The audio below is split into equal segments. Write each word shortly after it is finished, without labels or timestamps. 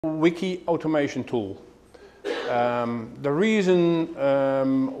Wiki Automation tool. The reason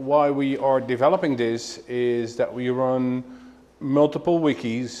why we are developing this is that we run multiple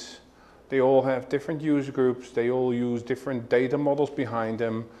wikis. They all have different user groups, they all use different data models behind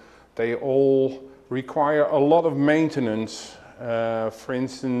them, they all require a lot of maintenance. For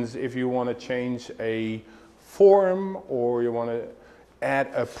instance, if you want to change a form or you want to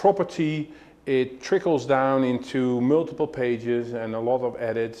add a property, it trickles down into multiple pages and a lot of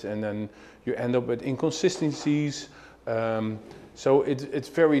edits, and then you end up with inconsistencies. So it's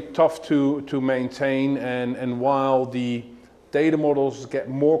very tough to maintain, and while the data models get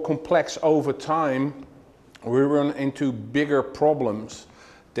more complex over time, we run into bigger problems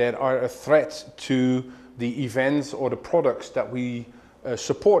that are a threat to the events or the products that we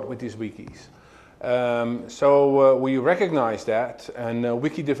support with these wikis. So we recognize that, and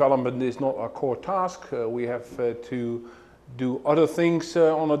wiki development is not our core task. We have to do other things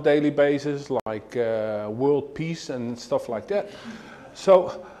on a daily basis, like world peace and stuff like that.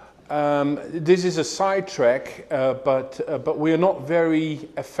 So this is a sidetrack, but we are not very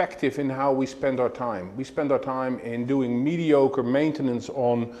effective in how we spend our time. We spend our time in doing mediocre maintenance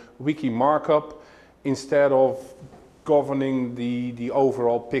on wiki markup instead of governing the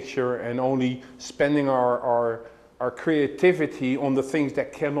overall picture and only spending our creativity on the things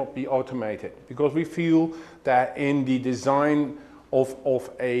that cannot be automated. Because we feel that in the design of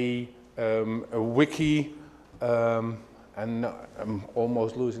a wiki, and I'm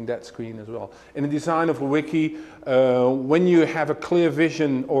almost losing that screen as well. In the design of a wiki, when you have a clear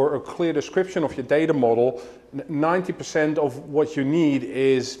vision or a clear description of your data model, 90% of what you need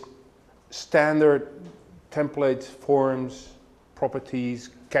is standard templates, forms, properties,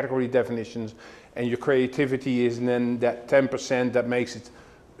 category definitions, and your creativity is then that 10% that makes it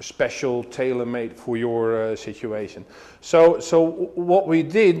special, tailor-made for your situation. So what we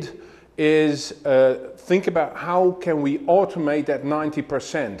did is think about how can we automate that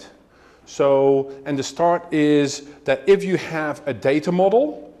 90%. So, and the start is that if you have a data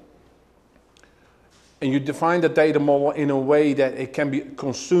model, and you define the data model in a way that it can be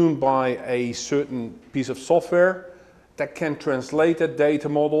consumed by a certain piece of software that can translate that data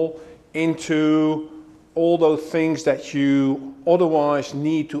model into all those things that you otherwise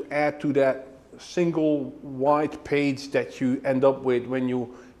need to add to that single white page that you end up with when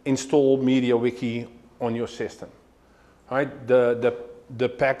you install MediaWiki on your system. Right? The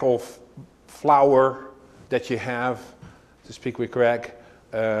pack of flour that you have, to speak with Greg,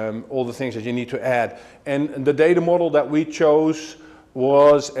 all the things that you need to add. And the data model that we chose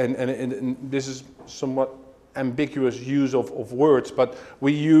was, and this is somewhat ambiguous use of words, but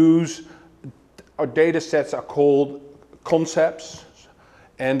we use, our data sets are called concepts,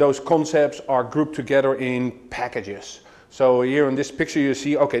 and those concepts are grouped together in packages. So here in this picture you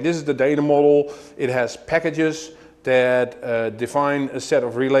see, okay, this is the data model. It has packages that define a set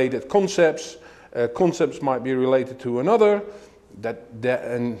of related concepts. Concepts might be related to another.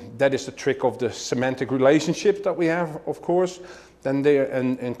 And that is the trick of the semantic relationships that we have, of course. Then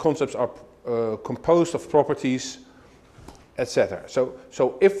and concepts are composed of properties, etc.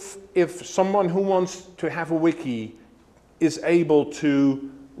 So if someone who wants to have a wiki is able to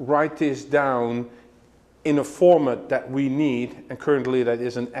write this down in a format that we need, and currently that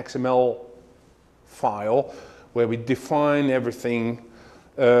is an XML file where we define everything,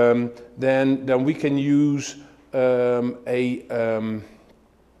 then we can use a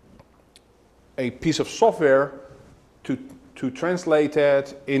piece of software to translate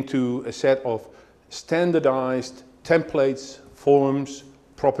that into a set of standardized templates, forms,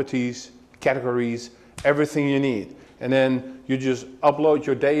 properties, categories, everything you need. And then you just upload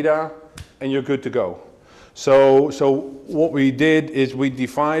your data and you're good to go. So what we did is we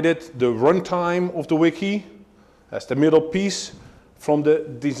divided the runtime of the wiki, that's the middle piece, from the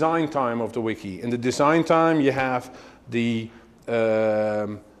design time of the wiki. In the design time you have the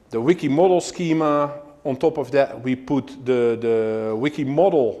wiki model schema. On top of that we put the wiki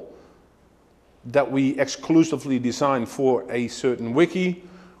model that we exclusively designed for a certain wiki.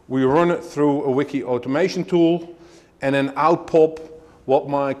 We run it through a wiki automation tool, and then out pop what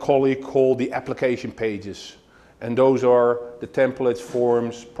my colleague called the application pages. And those are the templates,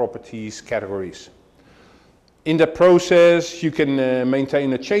 forms, properties, categories. In that process, you can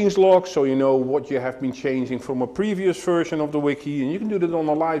maintain a change log, so you know what you have been changing from a previous version of the wiki, and you can do that on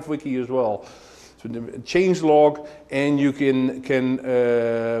a live wiki as well. So the change log, and you can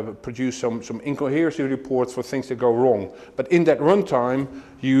produce some incoherency reports for things that go wrong. But in that runtime,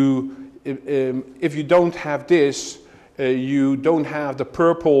 if you don't have this, you don't have the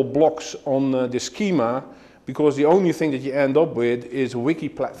purple blocks on the schema, because the only thing that you end up with is a wiki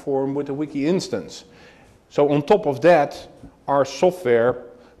platform with a wiki instance. So on top of that, our software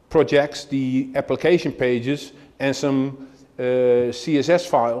projects the application pages and some CSS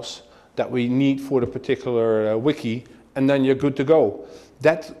files that we need for the particular wiki, and then you're good to go.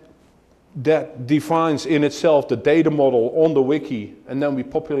 That defines in itself the data model on the wiki, and then we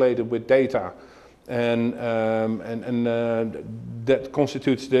populate it with data, and that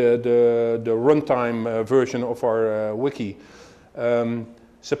constitutes the runtime version of our wiki.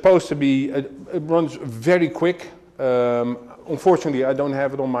 Supposed to be, it runs very quick. Unfortunately, I don't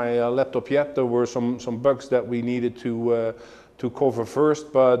have it on my laptop yet. There were some bugs that we needed to cover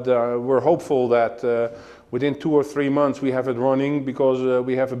first, but we're hopeful that within 2 or 3 months we have it running, because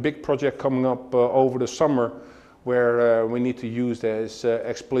we have a big project coming up over the summer where we need to use this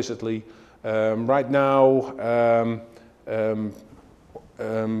explicitly. Right now,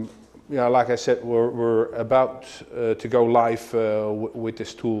 yeah, like I said, we're about to go live with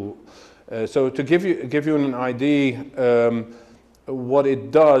this tool. So to give you an idea what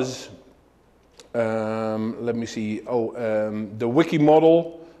it does, let me see. The wiki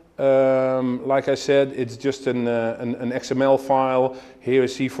model, like I said, it's just an XML file. Here you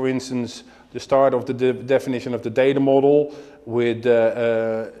see, for instance, the start of the definition of the data model. With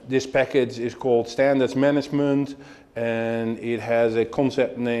this package is called standards management, and it has a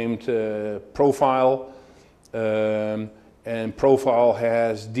concept named profile, and profile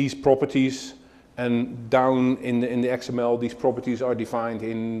has these properties, and down in the XML these properties are defined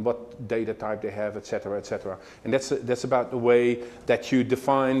in what data type they have, etc., etc. And that's about the way that you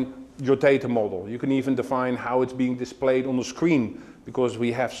define your data model. You can even define how it's being displayed on the screen, because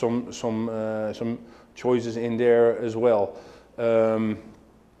we have some choices in there as well.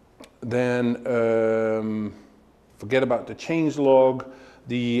 Forget about the change log.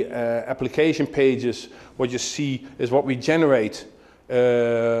 The application pages, what you see is what we generate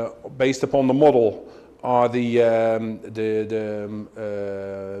based upon the model, are the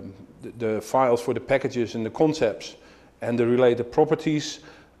files for the packages and the concepts and the related properties.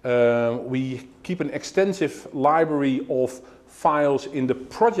 We keep an extensive library of files in the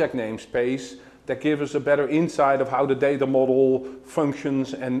project namespace that give us a better insight of how the data model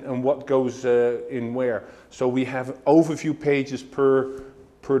functions and what goes in where. So we have overview pages per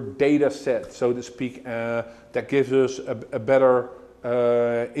data set, so to speak, that gives us a better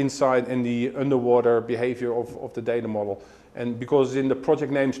insight in the underwater behavior of the data model. And because in the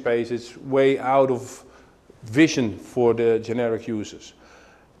project namespace it's way out of vision for the generic users.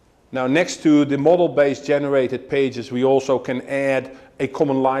 Now, next to the model-based generated pages, we also can add a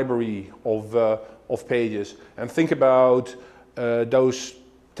common library of pages. And think about those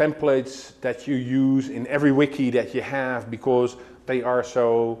templates that you use in every wiki that you have, because they are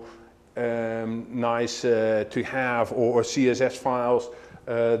so nice to have, or CSS files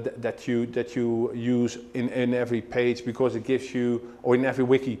that you use in every page, because it gives you, or in every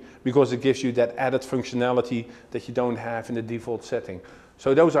wiki, because it gives you that added functionality that you don't have in the default setting.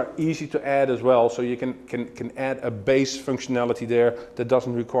 So those are easy to add as well, so you can add a base functionality there that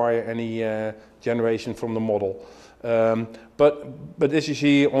doesn't require any generation from the model. But as you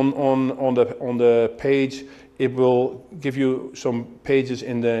see on the page, it will give you some pages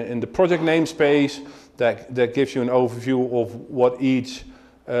in the project namespace that gives you an overview of what each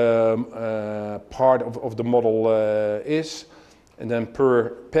part of the model is, and then per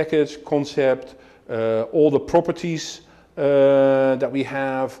package, concept, all the properties that we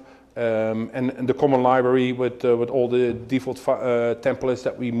have, and the common library with all the default templates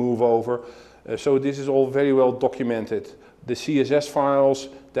that we move over. So this is all very well documented. The CSS files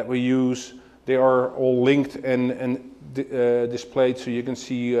that we use, they are all linked and displayed, so you can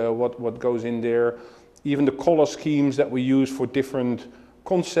see what goes in there. Even the color schemes that we use for different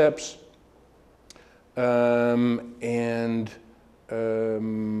concepts. Let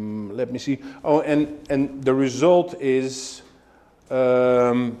me see. Oh, and the result is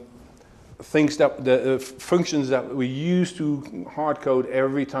things that the functions that we use to hard code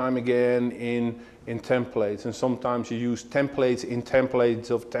every time again in templates, and sometimes you use templates in templates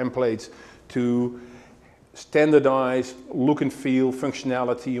of templates to standardize look and feel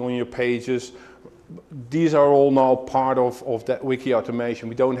functionality on your pages. These are all now part of that Wiki Automation.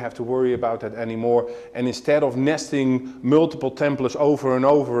 We don't have to worry about that anymore. And instead of nesting multiple templates over and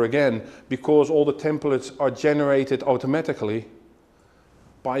over again, because all the templates are generated automatically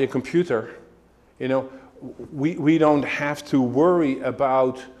by a computer, you know, we don't have to worry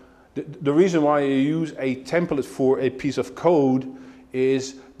about the reason why you use a template for a piece of code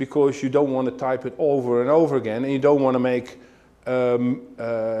is because you don't want to type it over and over again, and you don't want to make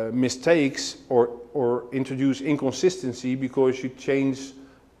mistakes or introduce inconsistency because you change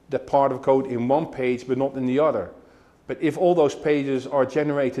the part of code in one page but not in the other. But if all those pages are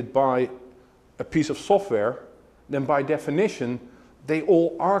generated by a piece of software, then by definition they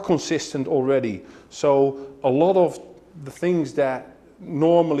all are consistent already. So a lot of the things that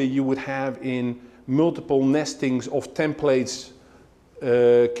normally you would have in multiple nestings of templates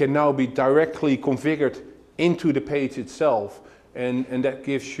can now be directly configured into the page itself, and that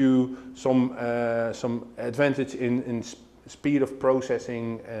gives you some advantage in speed of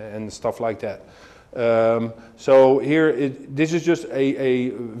processing and stuff like that. So here, this is just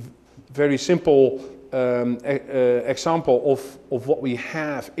a very simple example of what we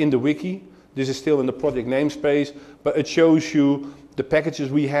have in the wiki. This is still in the project namespace, but it shows you the packages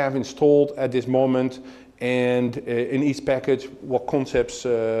we have installed at this moment, and in each package what concepts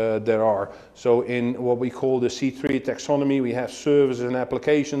there are. So in what we call the C3 taxonomy, we have services and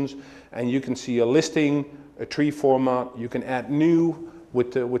applications, and you can see a listing, a tree format, you can add new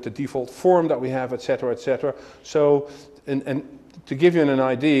with the default form that we have, etc., etc. So, and to give you an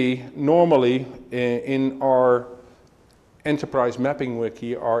idea, normally in our Enterprise Mapping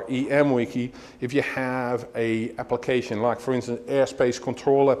Wiki, our EMWCon, if you have a application, like for instance airspace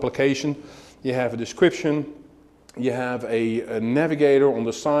control application, you have a description, you have a navigator on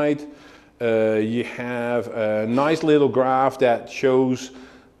the side, you have a nice little graph that shows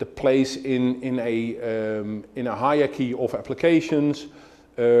the place in a hierarchy of applications,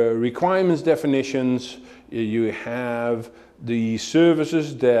 requirements definitions, you have the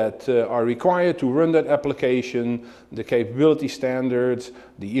services that are required to run that application, the capability standards,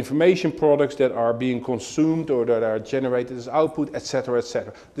 the information products that are being consumed or that are generated as output, etc.,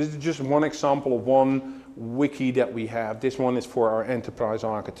 etc. This is just one example of one wiki that we have. This one is for our enterprise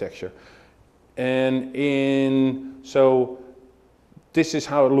architecture. And so this is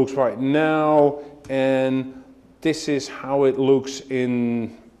how it looks right now, and this is how it looks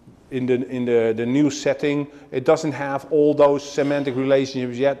in the new setting. It doesn't have all those semantic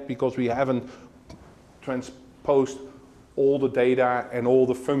relationships yet because we haven't transposed all the data and all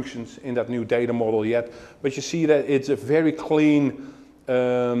the functions in that new data model yet. But you see that it's a very clean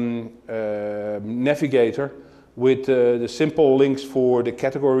navigator with the simple links for the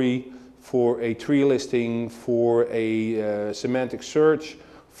category, for a tree listing, for a semantic search,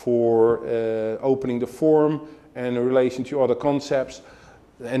 for opening the form and in relation to other concepts.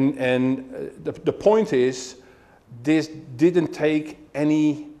 And the point is, this didn't take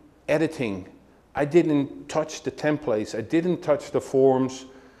any editing. I didn't touch the templates, I didn't touch the forms.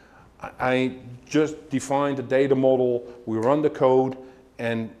 I just defined the data model, we run the code,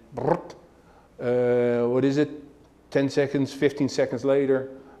 and what is it, 10 seconds, 15 seconds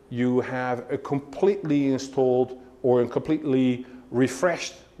later, you have a completely installed or a completely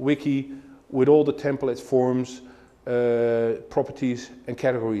refreshed wiki with all the templates, forms, properties and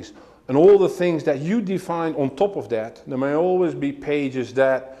categories. And all the things that you define on top of that, there may always be pages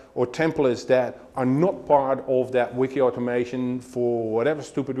that or templates that are not part of that wiki automation for whatever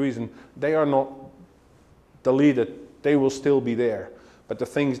stupid reason. They are not deleted, they will still be there. But the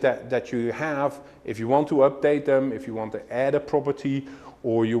things that you have, if you want to update them, if you want to add a property,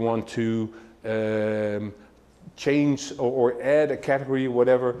 or you want to change or add a category,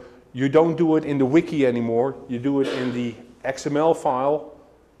 whatever, you don't do it in the wiki anymore, you do it in the XML file,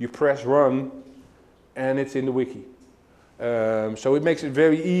 you press run, and it's in the wiki. So it makes it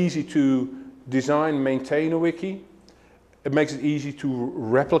very easy to design, maintain a wiki. It makes it easy to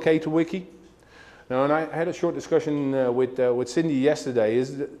replicate a wiki. Now, and I had a short discussion with Cindy yesterday.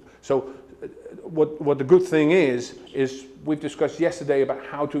 So what the good thing is we've discussed yesterday about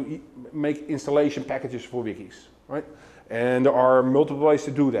how to make installation packages for wikis, right? And there are multiple ways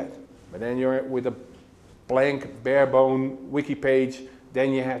to do that. But then you're with a blank, bare-bone wiki page,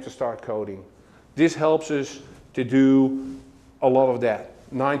 then you have to start coding. This helps us to do a lot of that,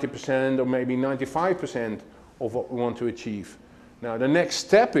 90% or maybe 95% of what we want to achieve. Now the next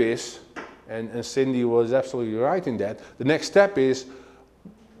step is, and Cindy was absolutely right in that, the next step is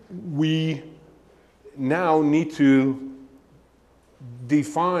we now need to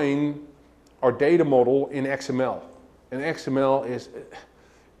define our data model in XML. And XML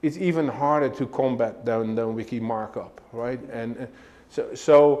it's even harder to combat than wiki markup, right? And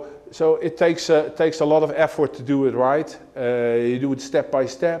so it takes a lot of effort to do it right. You do it step by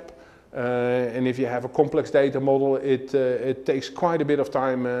step, and if you have a complex data model, it takes quite a bit of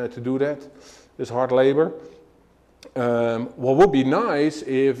time to do that. It's hard labor. What would be nice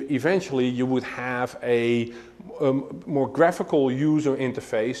if eventually you would have a more graphical user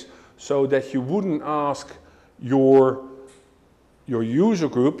interface, so that you wouldn't ask your your user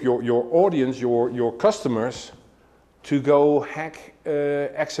group, your audience, your customers, to go hack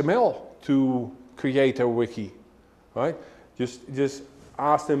XML to create a wiki, right? Just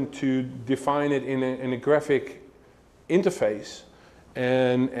ask them to define it in a graphic interface,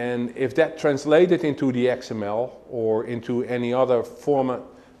 and if that translated into the XML or into any other format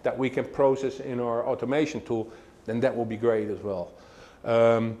that we can process in our automation tool, then that will be great as well.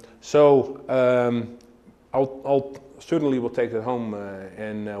 I'll certainly will take that home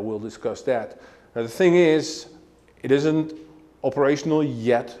and we'll discuss that. Now the thing is, it isn't operational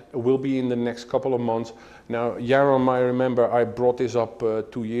yet. It will be in the next couple of months. Now, Yaron might remember I brought this up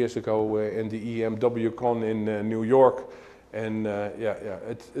 2 years ago in the EMWCon in New York, and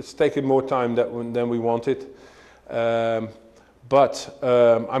it's taken more time than we wanted. But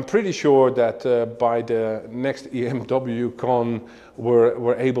I'm pretty sure that by the next EMWCon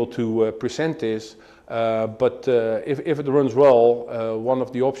we're able to present this. But if it runs well, one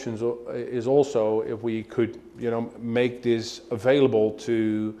of the options is also if we could, make this available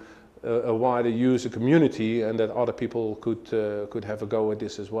to a wider user community, and that other people could have a go at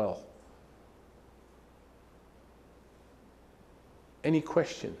this as well. Any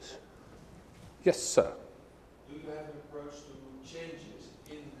questions? Yes, sir. Do you have an approach to changes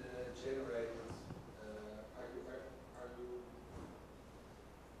in the generated? Are you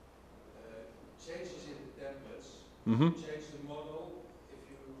changes in the templates? Mm-hmm. Change the model. If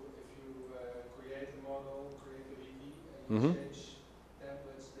you create a model, create a wiki, and you Mm-hmm. change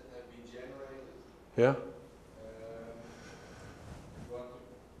templates that have been generated. Yeah. You want to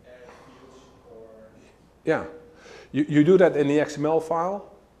add fields or? Yeah. You do that in the XML file.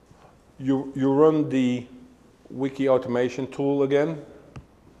 You run the Wiki Automation tool again,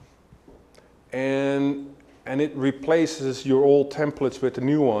 and it replaces your old templates with the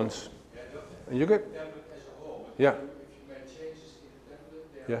new ones. Yeah, And you get. template as a whole. Yeah. If you make changes in the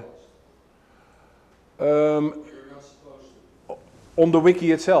template, they are Yeah. lost. You're not supposed to. On the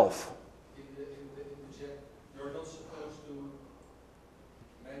wiki itself. You're not supposed to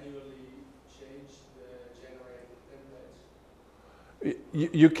manually change the generated templates.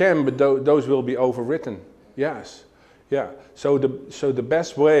 You can, but those will be overwritten. Yes. Yeah. So the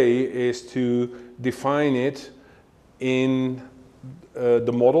best way is to define it in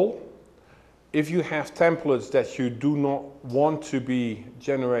the model. If you have templates that you do not want to be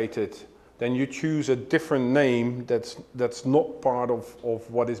generated, then you choose a different name that's not part of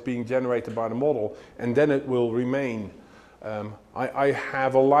what is being generated by the model, and then it will remain. I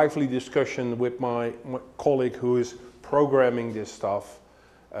have a lively discussion with my colleague who is programming this stuff.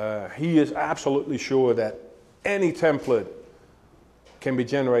 He is absolutely sure that any template can be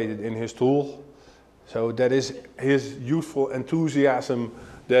generated in his tool. So that is his youthful enthusiasm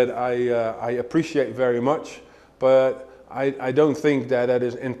that I appreciate very much. But I don't think that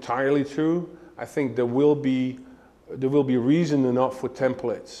is entirely true. I think there will be reason enough for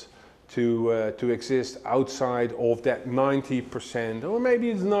templates to exist outside of that 90%, or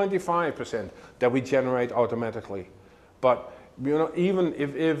maybe it's 95% that we generate automatically. But even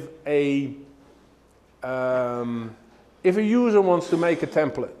if a user wants to make a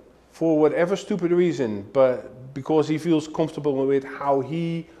template for whatever stupid reason, but because he feels comfortable with how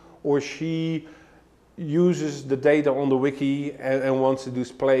he or she uses the data on the wiki and wants to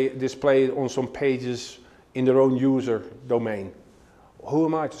display it on some pages in their own user domain, who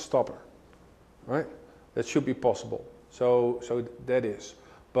am I to stop her, right? That should be possible. So that is.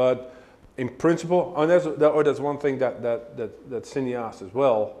 But in principle, and that's one thing that Cindy asked as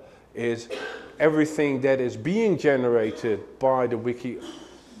well, is everything that is being generated by the Wiki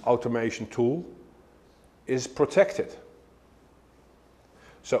Automation tool is protected.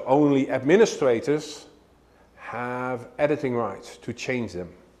 So only administrators have editing rights to change them.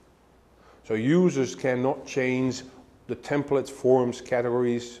 So users cannot change the templates, forms,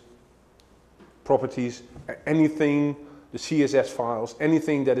 categories, properties, anything, the CSS files,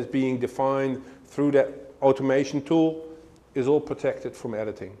 anything that is being defined through that automation tool is all protected from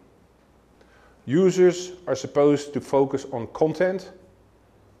editing. Users are supposed to focus on content.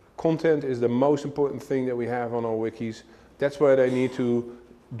 Content is the most important thing that we have on our wikis. That's where they need to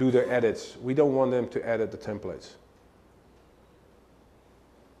do their edits. We don't want them to edit the templates.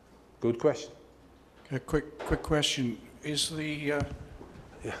 Good question. A quick question. Is the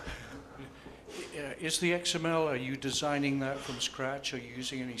XML, are you designing that from scratch? Are you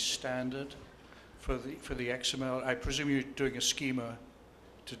using any standard for the XML? I presume you're doing a schema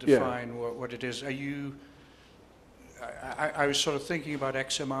to define what it is. Are you, I was sort of thinking about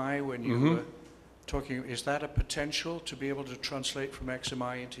XMI when you were talking. Is that a potential to be able to translate from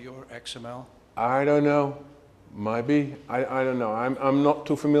XMI into your XML? I don't know. Might be. I don't know. I'm not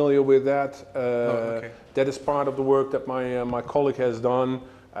too familiar with that. Okay. That is part of the work that my colleague has done.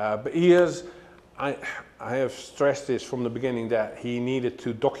 But he has. I have stressed this from the beginning that he needed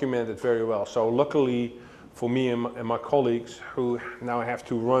to document it very well. So luckily for me and my colleagues who now have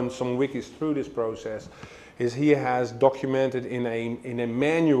to run some wikis through this process, is he has documented in a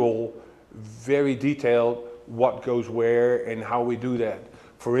manual, very detailed, what goes where and how we do that.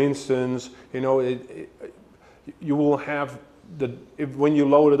 For instance, you know, you will have when you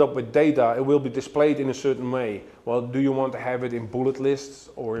load it up with data, it will be displayed in a certain way. Well, do you want to have it in bullet lists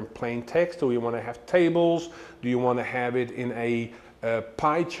or in plain text? Do you want to have tables? Do you want to have it in a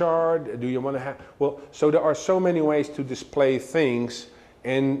pie chart? Do you want to have, well, so there are so many ways to display things,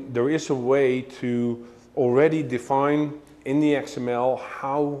 and there is a way to already define in the XML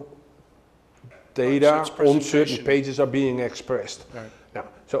how data on certain pages are being expressed. Right. Now,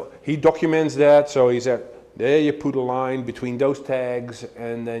 so he documents that, so he said, there you put a line between those tags,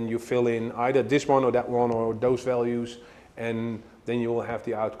 and then you fill in either this one or that one or those values, and then you will have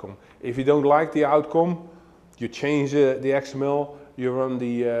the outcome. If you don't like the outcome, you change the XML, you run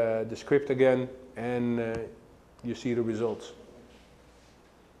the script again, and you see the results.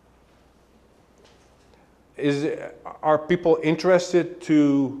 Are people interested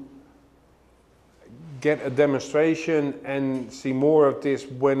to get a demonstration and see more of this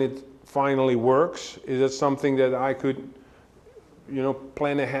when it finally works? Is that something that I could, you know,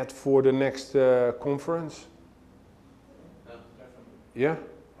 plan ahead for the next conference? Yeah, definitely. Yeah?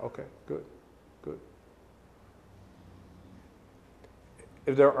 Okay, good, good.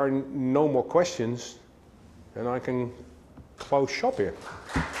 If there are no more questions, then I can close shop here.